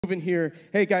In here.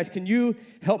 Hey guys, can you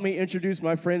help me introduce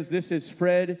my friends? This is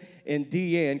Fred and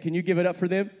Deanne. Can you give it up for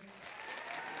them?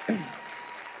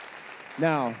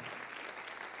 Now,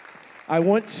 I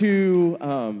want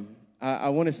to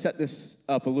set this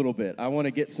up a little bit. I want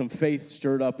to get some faith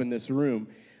stirred up in this room,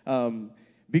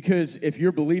 because if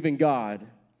you're believing God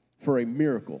for a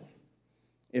miracle,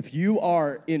 if you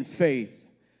are in faith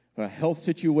for a health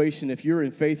situation, if you're in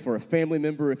faith for a family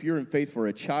member, if you're in faith for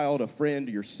a child, a friend,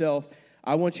 yourself,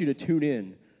 I want you to tune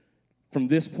in from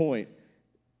this point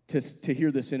to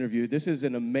hear this interview. This is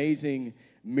an amazing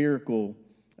miracle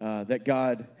that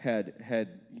God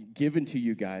had given to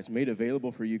you guys, made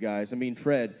available for you guys. I mean,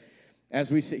 Fred,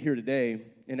 as we sit here today,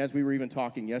 and as we were even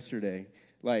talking yesterday,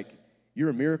 like, you're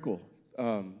a miracle.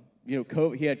 He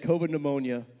had COVID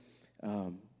pneumonia,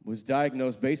 was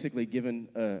diagnosed, basically given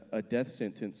a death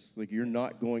sentence, like, you're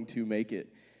not going to make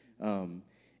it.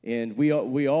 And we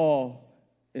all,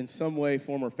 in some way,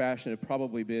 form, or fashion, have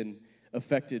probably been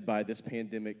affected by this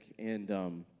pandemic and,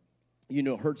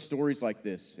 heard stories like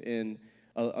this. And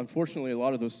unfortunately, a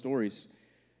lot of those stories,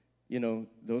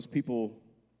 those people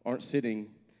aren't sitting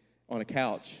on a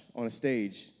couch, on a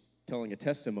stage, telling a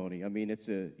testimony. I mean,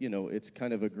 it's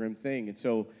kind of a grim thing. And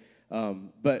so,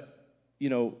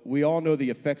 we all know the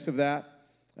effects of that.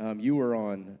 You were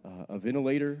on a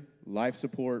ventilator, life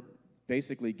support,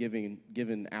 basically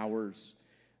given hours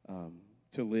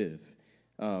to live.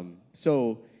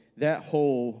 So that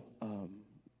whole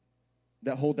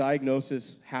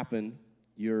diagnosis happened.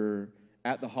 You're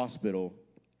at the hospital.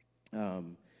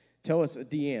 Tell us,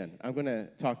 Deanne, I'm going to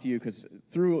talk to you because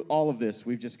through all of this,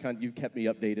 we've just you kept me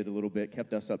updated a little bit,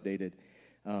 kept us updated.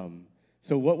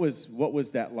 So what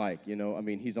was that like?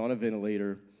 He's on a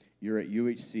ventilator. You're at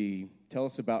UHC. Tell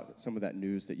us about some of that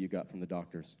news that you got from the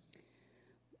doctors.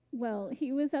 Well,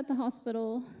 he was at the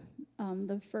hospital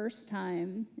the first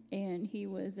time, and he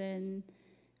was in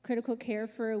critical care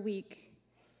for a week.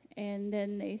 And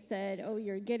then they said, "Oh,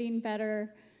 you're getting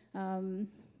better.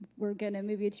 We're going to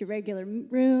move you to regular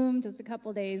room." Just a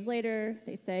couple days later,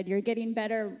 they said, "You're getting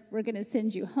better. We're going to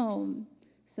send you home."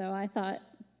 So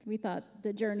we thought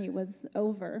the journey was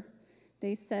over.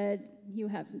 They said, "You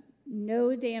have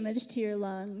no damage to your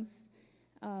lungs.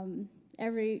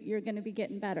 You're going to be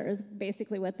getting better," is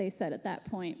basically what they said at that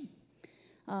point.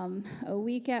 A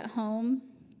week at home,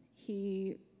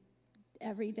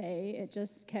 every day, it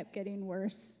just kept getting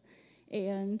worse.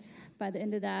 And by the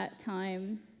end of that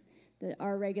time,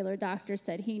 our regular doctor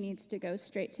said he needs to go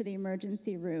straight to the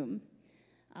emergency room.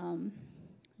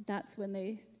 That's when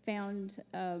they found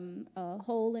a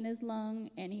hole in his lung,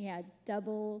 and he had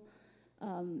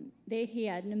he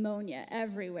had pneumonia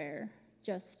everywhere,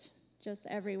 just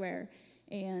everywhere.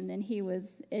 And then he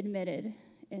was admitted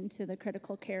into the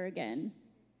critical care again.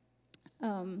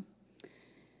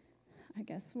 I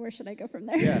guess, where should I go from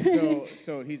there? Yeah,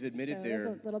 so he's admitted there.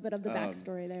 That's a little bit of the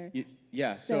backstory there.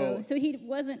 So he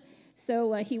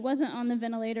wasn't on the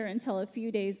ventilator until a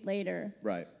few days later.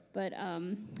 Right. But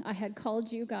I had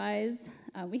called you guys.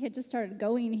 We had just started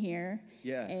going here.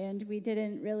 Yeah. And we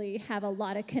didn't really have a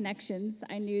lot of connections.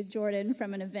 I knew Jordan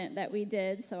from an event that we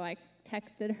did, so I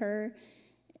texted her,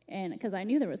 and because I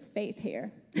knew there was faith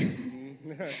here.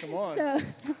 Come on. So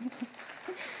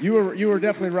you were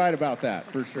definitely right about that,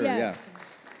 for sure. Yeah.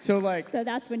 So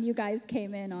that's when you guys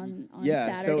came in on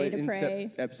Saturday to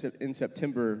pray. In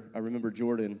September, I remember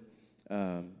Jordan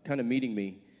kind of meeting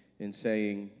me and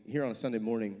saying, here on a Sunday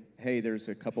morning, "Hey, there's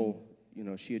a couple,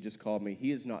 she had just called me.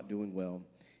 He is not doing well.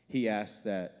 He asked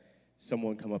that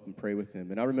someone come up and pray with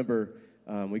him." And I remember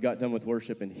we got done with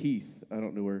worship, and Heath, I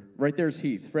don't know where, right there's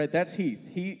Heath. Fred, that's Heath.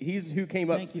 He's who came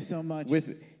up. Thank you so much.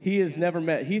 He has never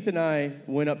met. Heath and I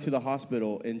went up to the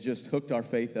hospital and just hooked our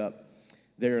faith up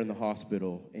there in the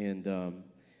hospital. And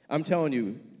I'm telling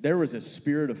you, there was a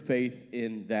spirit of faith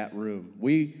in that room.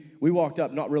 We walked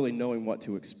up not really knowing what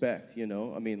to expect,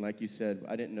 like you said,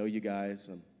 I didn't know you guys.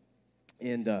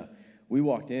 And we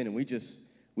walked in, and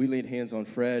we laid hands on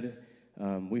Fred.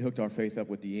 We hooked our faith up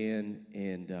with Deanne,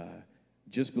 and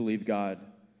just believed God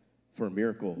for a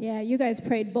miracle. Yeah, you guys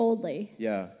prayed boldly.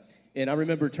 Yeah. And I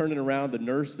remember turning around,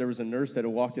 there was a nurse that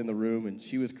had walked in the room, and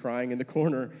she was crying in the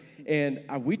corner. And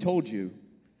we told you,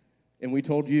 and we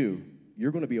told you,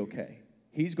 you're going to be okay.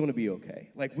 He's going to be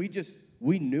okay. Like,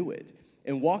 we knew it.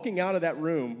 And walking out of that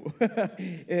room,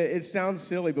 it sounds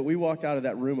silly, but we walked out of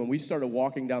that room, and we started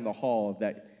walking down the hall of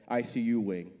that ICU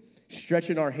wing,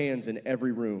 stretching our hands in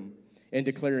every room and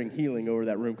declaring healing over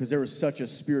that room, because there was such a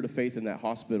spirit of faith in that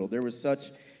hospital. There was such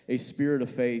a spirit of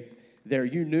faith there.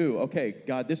 You knew, okay,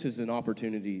 God, this is an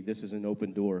opportunity. This is an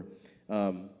open door.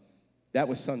 That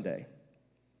was Sunday.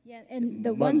 Yeah, and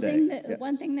the Monday.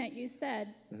 one thing that you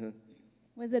said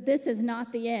was that this is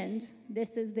not the end,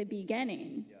 this is the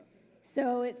beginning. Yeah.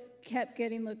 So it's kept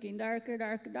looking darker,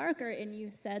 darker, darker, and you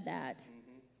said that.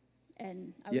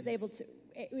 And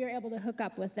we were able to hook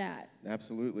up with that.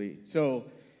 Absolutely. So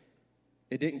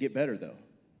it didn't get better, though.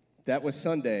 That was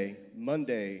Sunday.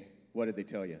 Monday, what did they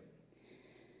tell you?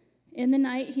 In the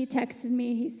night, he texted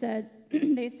me. He said,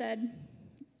 they said,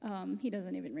 he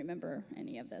doesn't even remember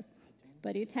any of this,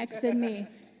 but he texted me.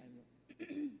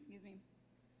 Excuse me.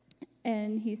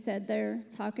 And he said, they're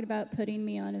talking about putting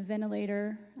me on a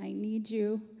ventilator. I need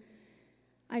you.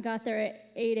 I got there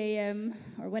at 8 a.m.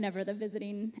 or whenever the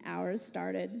visiting hours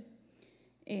started,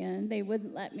 and they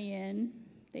wouldn't let me in.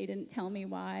 They didn't tell me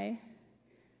why.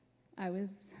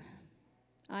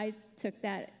 I took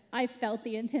that. I felt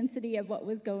the intensity of what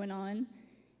was going on,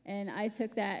 and I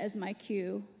took that as my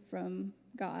cue from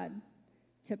God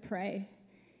to pray.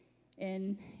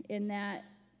 And in that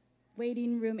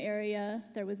waiting room area,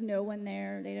 there was no one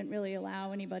there. They didn't really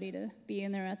allow anybody to be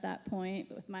in there at that point.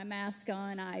 But with my mask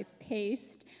on, I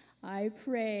paced, I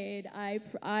prayed,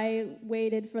 I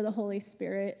waited for the Holy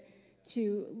Spirit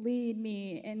to lead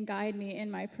me and guide me in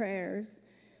my prayers.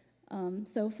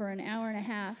 So for an hour and a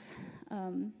half,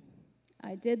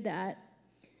 I did that.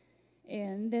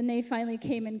 And then they finally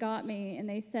came and got me, and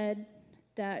they said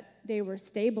that they were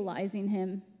stabilizing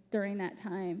him during that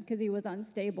time because he was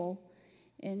unstable.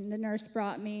 And the nurse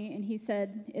brought me, and he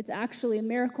said, it's actually a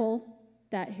miracle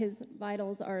that his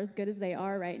vitals are as good as they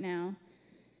are right now.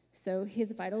 So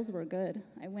his vitals were good.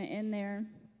 I went in there.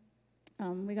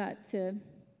 We got to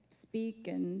speak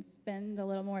and spend a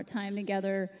little more time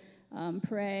together,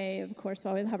 pray. Of course, we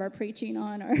always have our preaching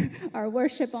on, our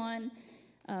worship on.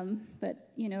 But,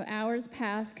 hours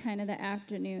passed, kind of the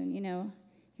afternoon,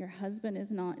 your husband is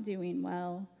not doing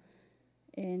well,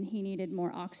 and he needed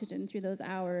more oxygen through those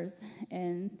hours,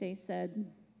 and they said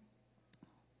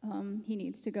he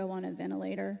needs to go on a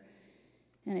ventilator.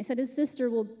 And I said, his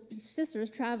sister's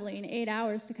traveling 8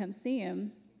 hours to come see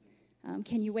him.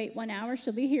 Can you wait 1 hour?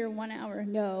 She'll be here in 1 hour.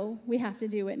 No, we have to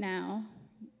do it now.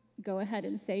 Go ahead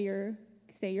and say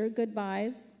your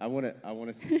goodbyes. I want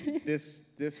to.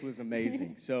 This was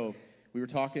amazing. So we were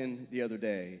talking the other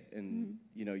day, and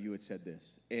you had said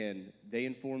this, and they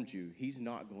informed you he's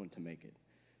not going to make it.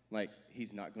 Like,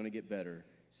 he's not going to get better.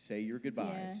 Say your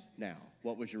goodbyes now.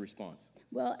 What was your response?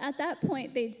 Well, at that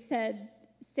point, they'd said,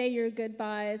 say your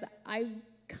goodbyes. I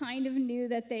kind of knew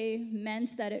that they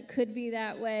meant that it could be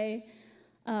that way.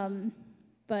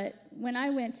 But when I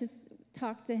went to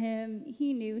talk to him,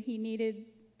 he knew he needed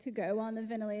to go on the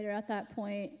ventilator at that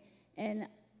point. And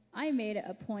I made it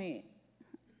a point,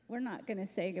 we're not going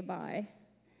to say goodbye.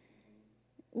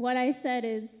 What I said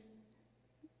is,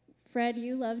 Fred,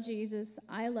 you love Jesus,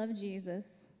 I love Jesus,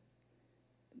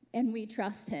 and we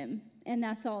trust him. And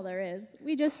that's all there is.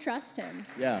 We just trust him.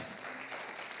 Yeah.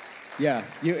 Yeah,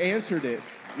 you answered it.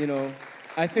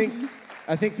 I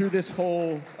think through this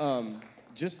whole,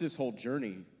 just this whole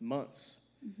journey, months,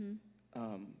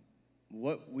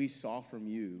 what we saw from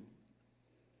you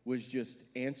was just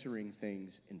answering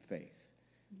things in faith.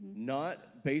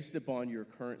 Not based upon your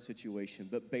current situation,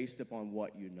 but based upon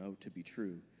what you know to be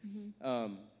true.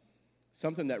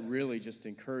 Something that really just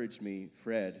encouraged me,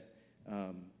 Fred,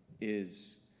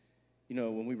 is,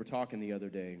 when we were talking the other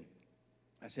day,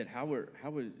 I said, how are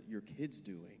your kids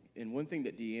doing? And one thing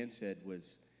that Deanne said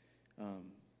was,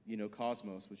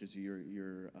 Cosmos, which is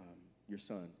your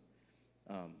son,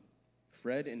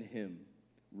 Fred and him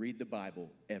read the Bible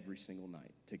every single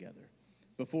night together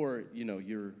before,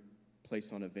 you're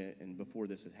placed on event and before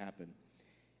this has happened.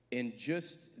 And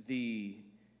just the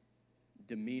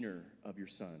demeanor of your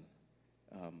son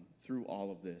through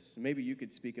all of this. Maybe you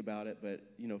could speak about it, but,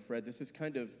 Fred, this is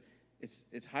kind of,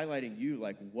 it's highlighting you,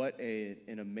 like, what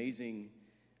an amazing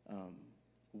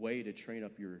way to train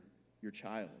up your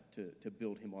child, to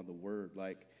build him on the Word.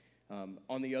 Like,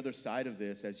 on the other side of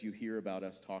this, as you hear about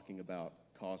us talking about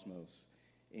Cosmos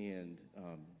and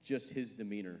just his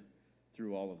demeanor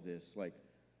through all of this, like,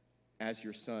 as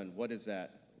your son, what does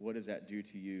that do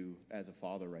to you as a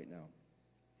father right now?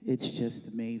 It's just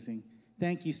amazing.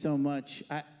 Thank you so much.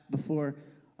 I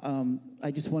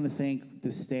just want to thank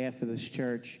the staff of this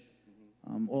church,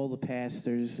 all the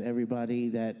pastors, everybody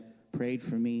that prayed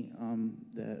for me,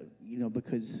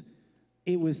 because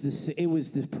it was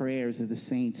the prayers of the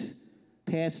saints.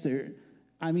 Pastor,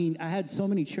 I had so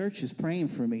many churches praying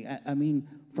for me.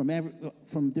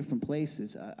 From different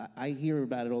places. I hear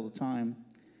about it all the time,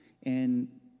 and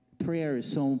prayer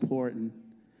is so important.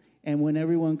 And when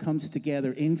everyone comes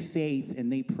together in faith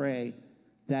and they pray,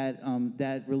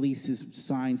 that releases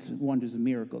signs, wonders, and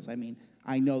miracles.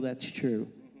 I know that's true.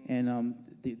 And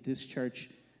this church,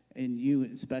 and you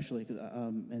especially,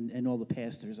 and all the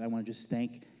pastors, I want to just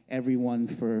thank everyone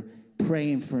for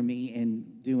praying for me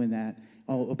and doing that.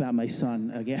 Oh, about my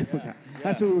son again. Yeah.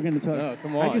 That's what we're going to talk. No,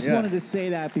 come on, I just wanted to say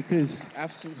that because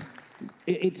Absolutely.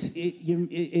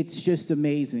 it's just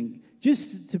amazing,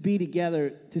 just to be together,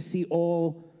 to see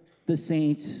all the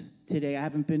saints today. I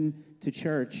haven't been to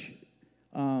church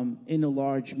in a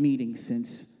large meeting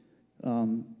since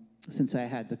I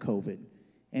had the COVID,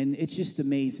 and it's just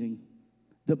amazing,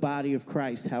 the body of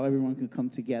Christ, how everyone can come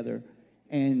together,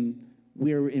 and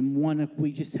we're in one.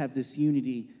 We just have this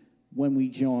unity when we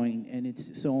join, and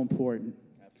it's so important.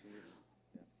 Absolutely.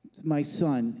 Yeah. My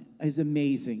son is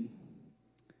amazing.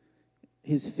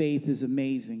 His faith is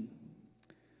amazing.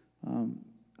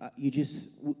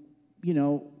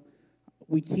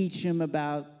 We teach him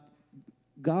about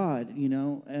God,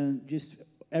 and just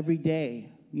every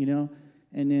day, and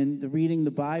then reading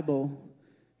the Bible,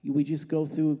 we just go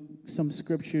through some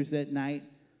scriptures at night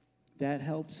that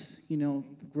helps,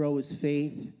 grow his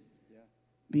faith.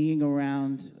 Being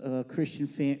around a Christian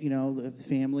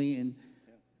family, and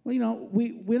well,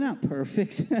 we're not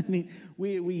perfect. I mean,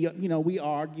 we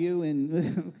argue,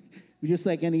 and we're just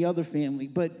like any other family.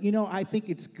 But I think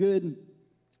it's good.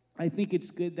 I think it's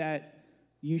good that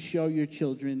you show your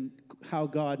children how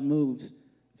God moves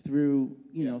through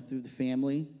through the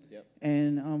family. Yep.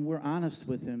 And we're honest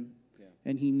with him,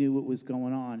 and he knew what was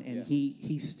going on, and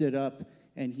he stood up.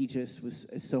 And he just was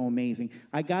so amazing.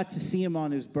 I got to see him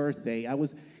on his birthday.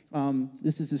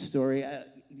 This is a story,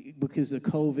 because of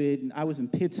COVID. And I was in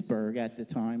Pittsburgh at the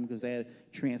time because they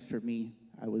had transferred me.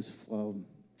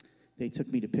 They took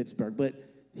me to Pittsburgh. But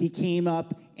he came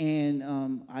up, and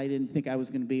I didn't think I was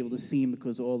going to be able to see him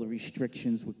because of all the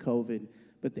restrictions with COVID.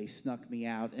 But they snuck me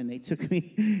out, and they took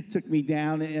me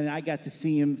down, and I got to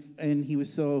see him, and he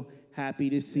was so happy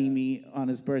to see me on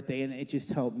his birthday, and it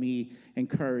just helped me,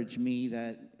 encourage me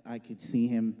that I could see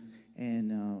him,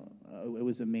 and it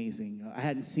was amazing. I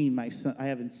hadn't seen my son.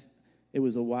 It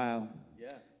was a while,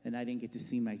 and I didn't get to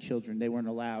see my children. They weren't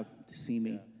allowed to see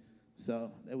me,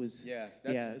 so it was.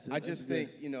 I just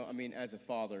think, as a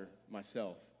father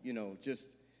myself,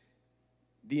 just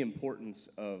the importance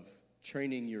of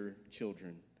training your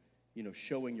children,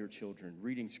 showing your children,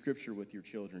 reading scripture with your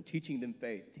children, teaching them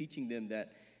faith, teaching them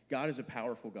that God is a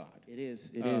powerful God. It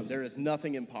is. It is. There is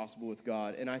nothing impossible with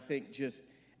God. And I think just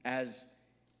as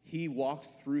he walked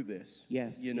through this,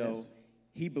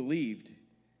 he believed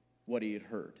what he had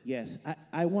heard. Yes.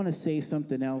 I want to say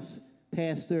something else.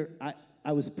 Pastor,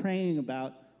 I was praying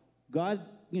about God,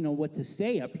 what to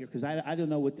say up here, because I don't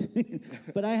know what to,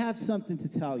 but I have something to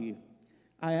tell you.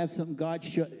 I have something God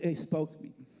spoke to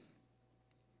me.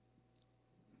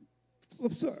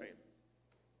 I'm sorry.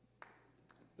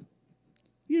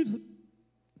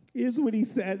 Here's what he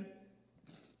said.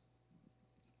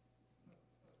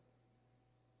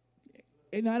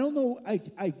 And I don't know, I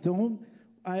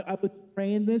was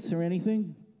praying this or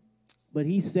anything, but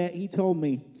he told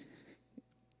me,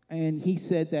 and he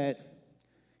said that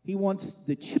he wants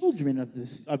the children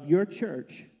of your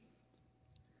church,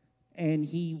 and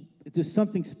there's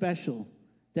something special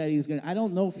that he's going to, I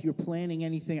don't know if you're planning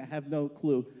anything, I have no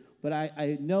clue, but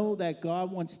I know that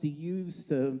God wants to use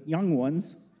the young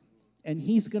ones, and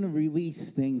he's going to release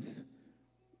things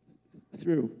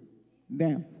through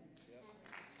them.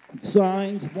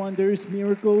 Signs, wonders,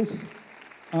 miracles,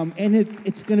 and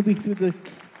it's going to be through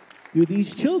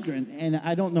these children. And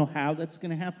I don't know how that's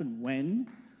going to happen, when,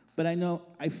 but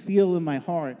I feel in my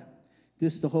heart,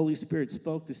 the Holy Spirit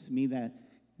spoke this to me, that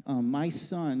my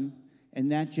son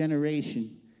and that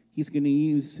generation, he's going to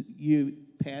use you,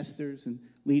 pastors and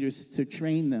leaders, to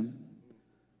train them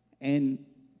and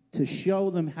to show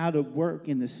them how to work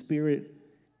in the Spirit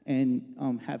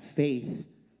and have faith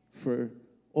for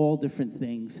all different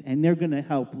things. And they're going to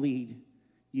help lead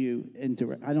you and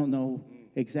direct. I don't know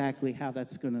exactly how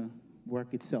that's going to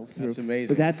work itself through. That's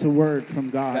amazing. But that's a word from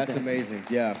God. That's amazing.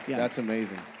 Yeah, that's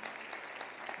amazing.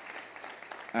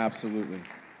 Absolutely.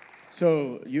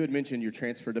 So you had mentioned your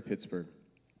transfer to Pittsburgh.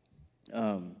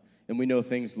 And we know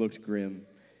things looked grim.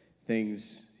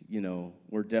 Things,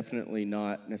 were definitely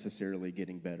not necessarily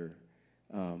getting better.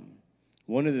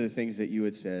 One of the things that you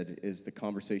had said is the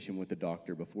conversation with the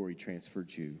doctor before he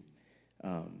transferred you.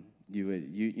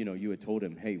 You had told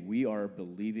him, hey, we are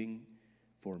believing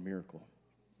for a miracle.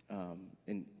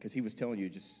 And because he was telling you,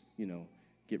 just,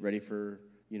 get ready for,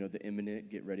 the imminent,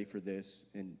 get ready for this.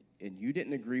 And you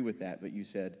didn't agree with that, but you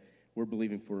said, we're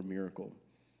believing for a miracle.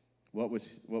 What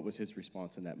was his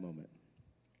response in that moment?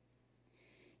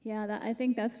 I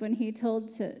think that's when he told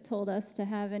us to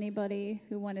have anybody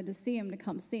who wanted to see him to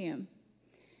come see him.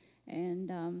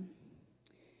 And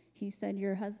he said,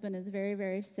 your husband is very,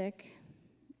 very sick,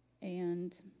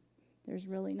 and there's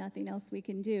really nothing else we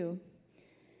can do.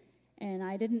 And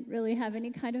I didn't really have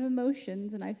any kind of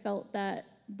emotions, and I felt that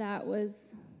that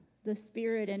was the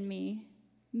Spirit in me,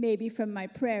 maybe from my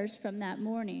prayers from that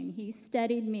morning. He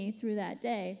steadied me through that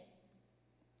day.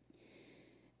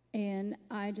 And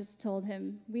I just told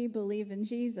him, we believe in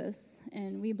Jesus,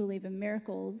 and we believe in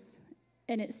miracles.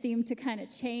 And it seemed to kind of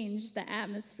change the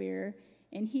atmosphere.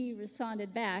 And he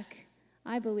responded back,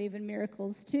 I believe in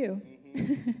miracles too.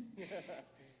 Mm-hmm.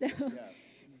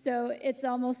 So it's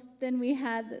almost, then we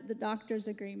had the doctor's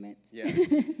agreement. Yeah,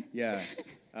 yeah.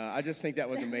 I just think that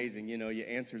was amazing. You know, you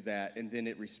answered that, and then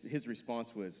his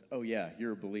response was, oh, yeah,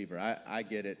 you're a believer. I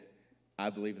get it. I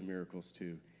believe in miracles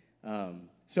too.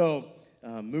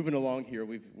 Moving along here,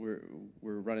 we're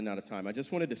running out of time. I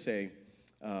just wanted to say,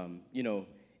 you know,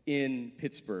 in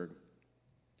Pittsburgh,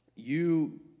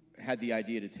 you had the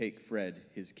idea to take Fred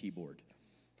his keyboard.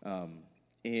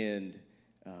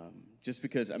 Just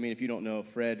because, I mean, if you don't know,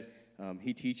 Fred,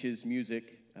 he teaches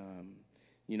music,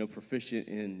 you know, proficient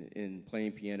in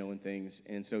playing piano and things.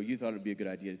 And so you thought it would be a good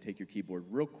idea to take your keyboard.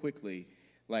 Real quickly,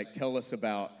 like, tell us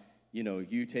about, you know,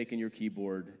 you taking your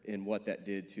keyboard and what that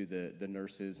did to the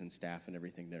nurses and staff and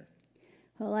everything there.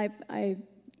 Well,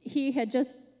 he had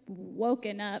just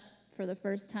woken up for the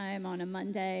first time on a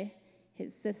Monday.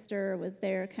 His sister was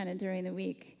there kind of during the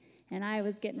week, and I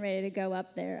was getting ready to go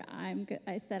up there.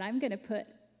 I said, I'm going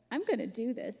to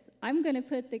do this. I'm going to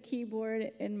put the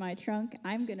keyboard in my trunk.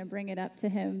 I'm going to bring it up to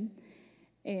him.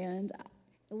 And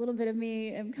a little bit of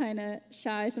me am kind of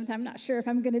shy sometimes. I'm not sure if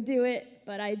I'm going to do it,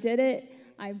 but I did it.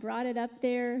 I brought it up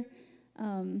there.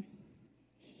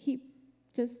 He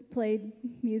just played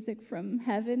music from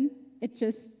heaven. It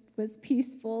just was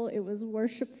peaceful. It was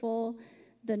worshipful.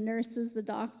 The nurses, the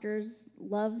doctors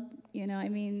loved, you know, I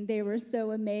mean, they were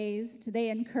so amazed. They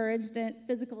encouraged it.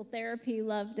 Physical therapy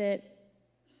loved it.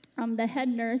 The head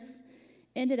nurse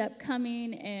ended up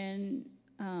coming and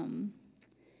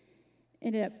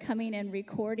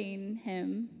recording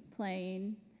him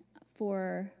playing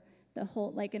for the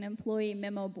whole, like an employee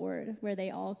memo board where they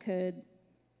all could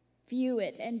view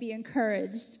it and be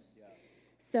encouraged. Yeah.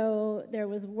 So there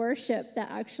was worship that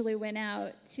actually went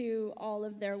out to all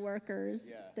of their workers,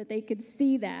 that they could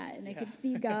see that and they could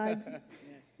see God's.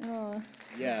 Oh,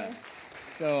 yeah.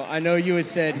 So I know you had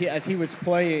said as he was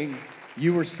playing,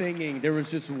 you were singing. There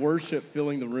was just worship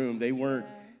filling the room. They weren't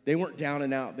down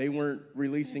and out. They weren't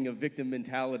releasing a victim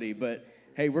mentality. But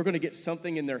hey, we're going to get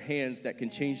something in their hands that can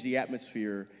change the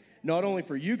atmosphere. Not only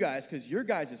for you guys, because your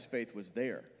guys' faith was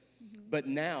there, but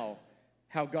now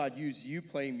how God used you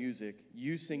playing music,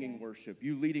 you singing worship,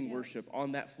 you leading worship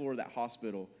on that floor of that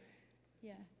hospital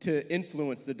to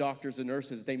influence the doctors and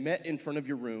nurses. They met in front of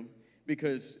your room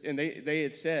because, and they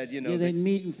had said, you know. Yeah, they'd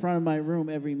meet in front of my room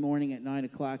every morning at 9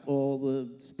 o'clock, all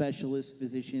the specialists,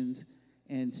 physicians,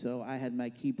 and so I had my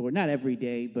keyboard, not every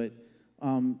day, but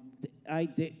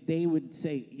they would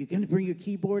say, you're going to bring your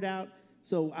keyboard out?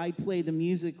 So I played the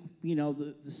music, you know,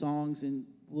 the songs and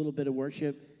a little bit of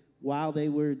worship while they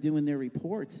were doing their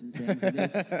reports and things. And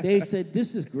they said,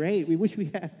 "This is great. We wish we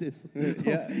had this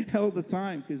all the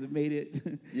time because it made it,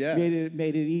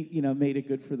 made it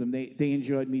good for them. They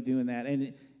enjoyed me doing that, and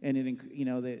it, you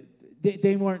know,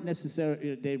 they weren't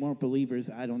necessarily, they weren't believers.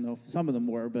 I don't know if some of them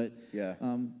were, but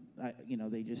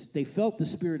they felt the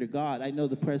Spirit of God. I know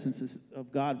the presence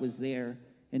of God was there.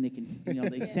 And they can, you know,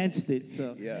 they sensed it.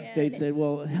 So they'd say,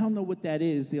 well, I don't know what that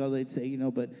is. You know, they'd say, you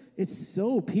know, but it's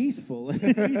so peaceful.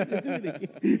 Amazing.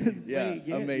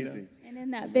 And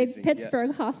in that big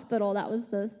Pittsburgh hospital,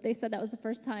 they said that was the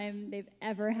first time they've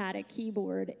ever had a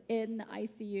keyboard in the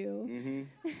ICU.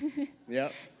 Mm-hmm.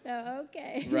 Yep. So,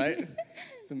 okay. Right?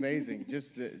 It's amazing.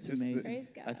 Praise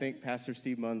God. I think Pastor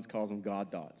Steve Munns calls them God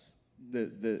dots.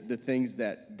 The things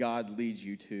that God leads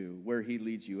you to, where he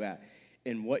leads you at.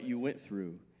 And what you went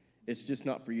through, it's just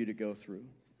not for you to go through.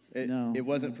 It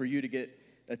wasn't for you to get,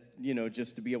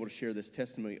 just to be able to share this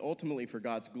testimony, ultimately for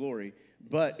God's glory,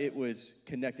 but it was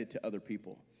connected to other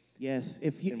people. Yes,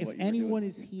 if anyone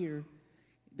is here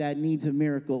that needs a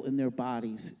miracle in their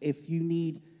bodies, if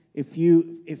you're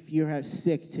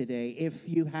sick today, if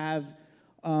you have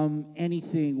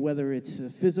anything, whether it's a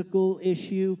physical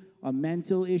issue, a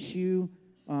mental issue,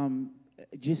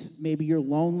 just maybe you're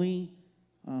lonely.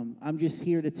 I'm just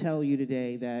here to tell you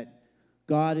today that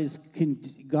God is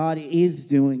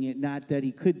doing it, not that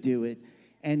he could do it,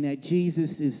 and that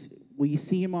Jesus is, well, you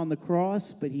see him on the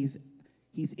cross, but he's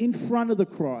in front of the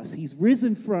cross. He's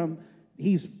risen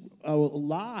he's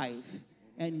alive,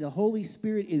 and the Holy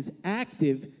Spirit is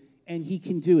active, and he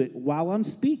can do it. While I'm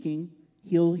speaking,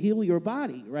 He'll heal your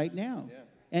body right now. Yeah.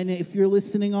 And if you're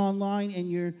listening online and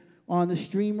you're on the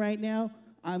stream right now,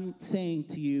 I'm saying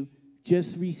to you,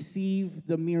 just receive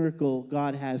the miracle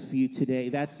God has for you today.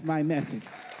 That's my message.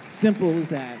 Simple as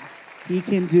that. He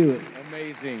can do it.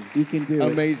 Amazing. He can do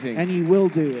it. Amazing. And he will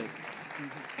do it.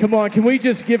 Come on, can we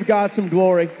just give God some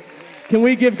glory? Can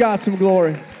we give God some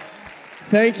glory?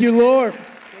 Thank you, Lord.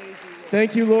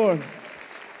 Thank you, Lord.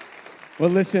 Well,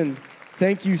 listen,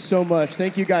 thank you so much.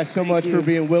 Thank you guys so much for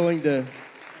being willing to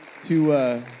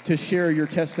share your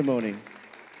testimony.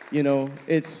 You know,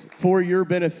 it's for your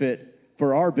benefit,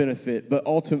 for our benefit, but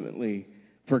ultimately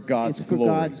for God's it's for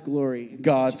glory. God's glory.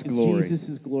 God's it's glory.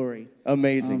 Jesus' glory.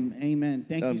 Amazing. Amen.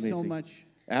 Thank you so Amazing. much.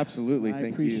 Absolutely.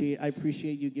 Thank you. I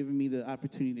appreciate you giving me the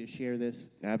opportunity to share this.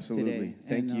 Absolutely. Today.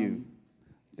 Thank And, you.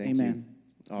 Thank amen.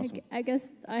 you. Awesome. I guess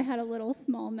I had a little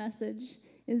small message,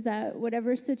 is that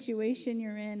whatever situation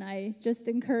you're in, I just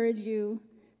encourage you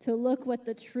to look what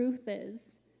the truth is.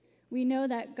 We know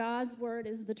that God's word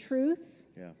is the truth,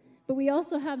 Yeah. but we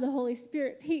also have the Holy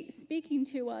Spirit speaking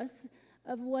to us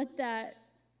of what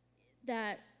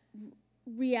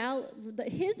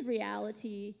his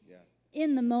reality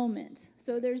in the moment.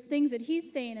 So there's things that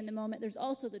he's saying in the moment. There's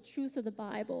also the truth of the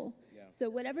Bible. Yeah. So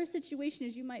whatever situation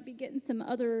is, you might be getting some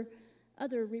other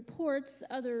reports,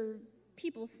 other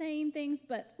people saying things,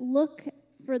 but look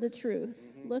for the truth.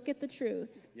 Mm-hmm. Look at the truth.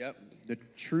 Yep. The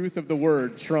truth of the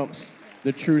word trumps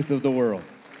the truth of the world.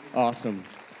 Awesome.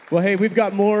 Well, hey, we've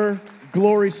got more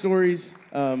glory stories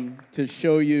to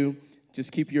show you.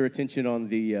 Just keep your attention on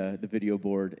the video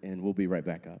board, and we'll be right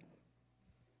back up.